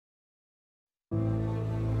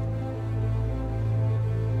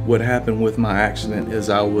What happened with my accident is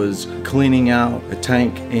I was cleaning out a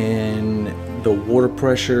tank and the water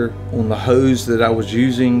pressure on the hose that I was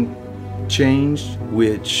using changed,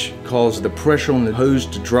 which caused the pressure on the hose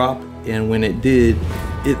to drop, and when it did,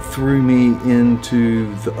 it threw me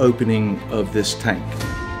into the opening of this tank.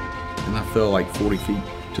 And I fell like 40 feet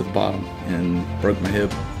to the bottom and broke my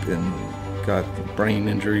hip and got a brain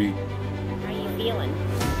injury. How are you feeling?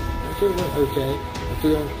 I'm feeling okay. I'm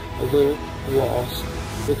feeling a little lost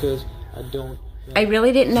because I don't... I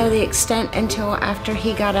really didn't know the extent until after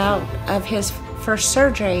he got out of his first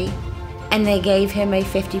surgery and they gave him a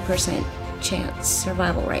 50% chance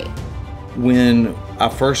survival rate. When I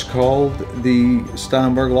first called the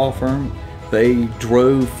Steinberg law firm, they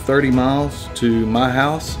drove 30 miles to my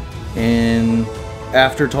house, and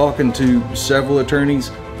after talking to several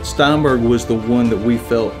attorneys, Steinberg was the one that we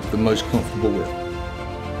felt the most comfortable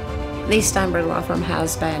with. The Steinberg law firm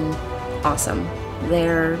has been awesome.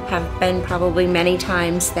 There have been probably many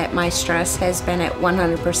times that my stress has been at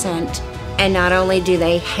 100%, and not only do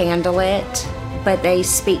they handle it, but they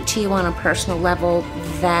speak to you on a personal level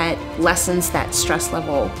that lessens that stress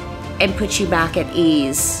level and puts you back at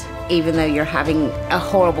ease, even though you're having a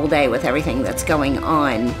horrible day with everything that's going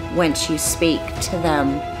on. Once you speak to them,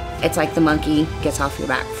 it's like the monkey gets off your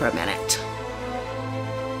back for a minute.